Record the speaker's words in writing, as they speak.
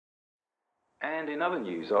And in other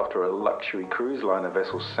news, after a luxury cruise liner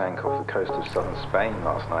vessel sank off the coast of southern Spain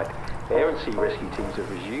last night, air and sea rescue teams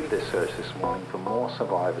have resumed their search this morning for more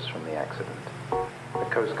survivors from the accident. The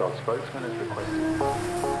Coast Guard spokesman has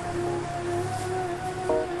requested...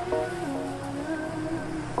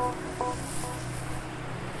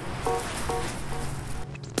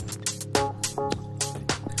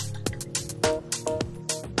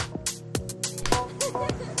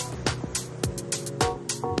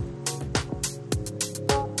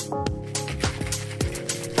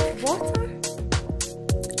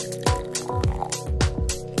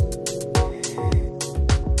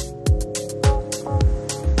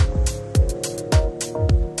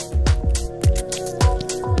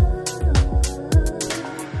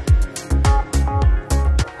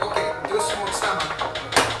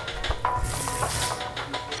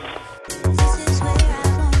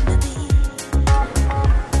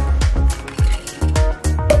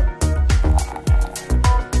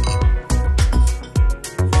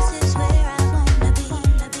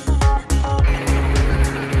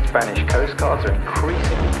 Spanish Coast Guards are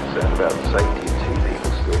increasingly concerned about the safety of two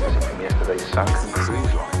people still missing from yesterday's sunken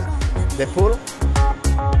cruise liner. The pool?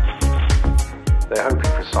 They're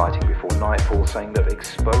hoping for sighting before nightfall, saying that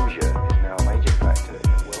exposure is now